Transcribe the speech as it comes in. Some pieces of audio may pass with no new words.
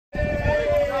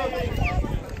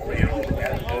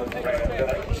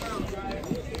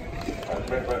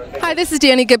Hi, this is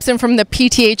Dani Gibson from the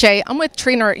PTHA. I'm with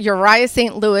trainer Uriah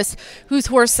St. whose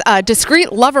horse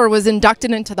Discreet Lover was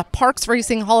inducted into the Parx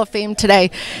Racing Hall of Fame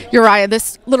today. Uriah,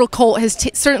 this little colt has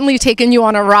certainly taken you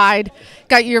on a ride.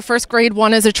 Got you your first grade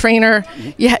 1 as a trainer.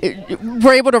 You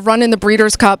were able to run in the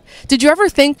Breeders' Cup. Did you ever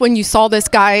think when you saw this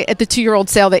guy at the 2-year-old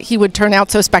sale that he would turn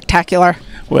out so spectacular?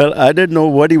 Well, I didn't know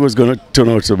what he was going to turn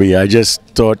out to be. I just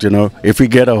thought, if we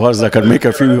get a horse that can make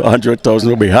a few 100,000,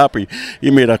 we'll be happy.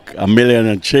 He made a million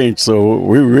and change, so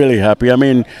we're really happy. I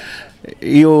mean,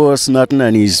 he owes us nothing,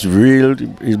 and he's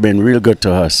been real good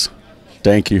to us.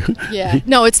 Thank you. Yeah,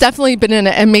 no, it's definitely been an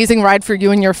amazing ride for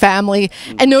you and your family.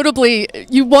 And notably,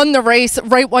 you won the race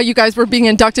right while you guys were being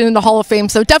inducted in the Hall of Fame.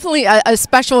 So definitely a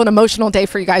special and emotional day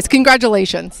for you guys.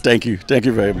 Congratulations. Thank you. Thank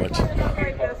you very much.